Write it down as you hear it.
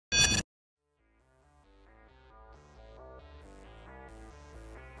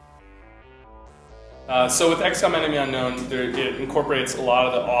So with Xcom Enemy Unknown, it incorporates a lot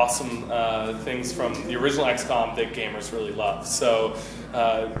of the awesome things from the original Xcom that gamers really love. So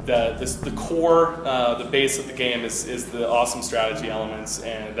the core, the base of the game is the awesome strategy elements,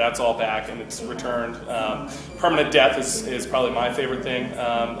 and that's all back and it's returned. Permanent death is probably my favorite thing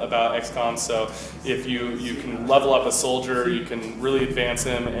about Xcom. So if you can level up a soldier, you can really advance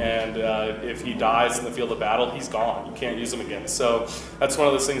him, and if he dies in the field of battle, he's gone. You can't use him again. So that's one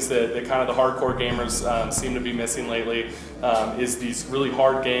of those things that kind of the hardcore gamers seem to be missing lately, is these really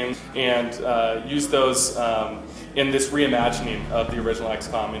hard games, and use those in this reimagining of the original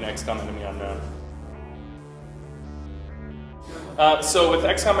XCOM in XCOM Enemy Unknown. So with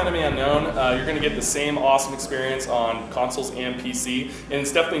XCOM Enemy Unknown, you're going to get the same awesome experience on consoles and PC, and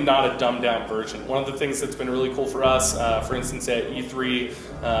it's definitely not a dumbed down version. One of the things that's been really cool for us, for instance at E3,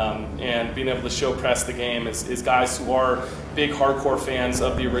 and being able to show press the game is guys who are big hardcore fans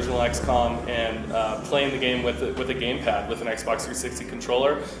of the original XCOM and playing the game with a gamepad, with an Xbox 360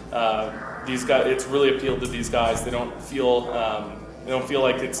 controller. These guys, it's really appealed to these guys. They don't feel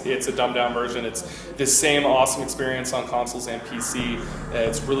like it's a dumbed down version. It's this same awesome experience on consoles and PC.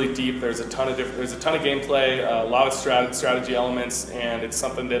 It's really deep. There's a ton of gameplay, a lot of strategy elements, and it's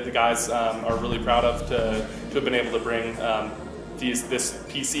something that the guys are really proud of to have been able to bring this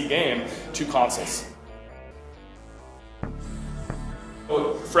PC game to consoles.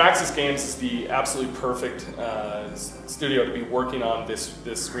 Firaxis Games is the absolutely perfect studio to be working on this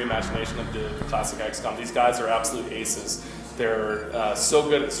reimagination of the classic XCOM. These guys are absolute aces. They're so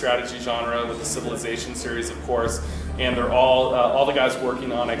good at strategy genre with the Civilization series, of course, and they're all the guys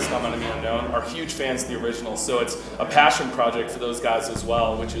working on XCOM Enemy Unknown are huge fans of the original. So it's a passion project for those guys as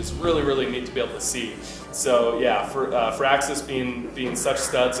well, which is really, really neat to be able to see. So yeah, for Firaxis being such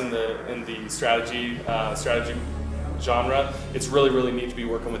studs in the strategy genre, it's really, really neat to be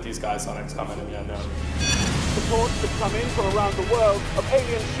working with these guys on XCOM Enemy Unknown. Reports have come in from around the world of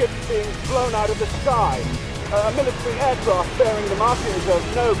alien ships being blown out of the sky. A military aircraft bearing the markings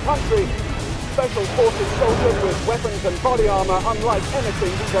of no country. Special forces soldiers with weapons and body armor unlike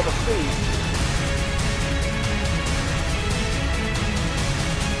anything we've ever seen.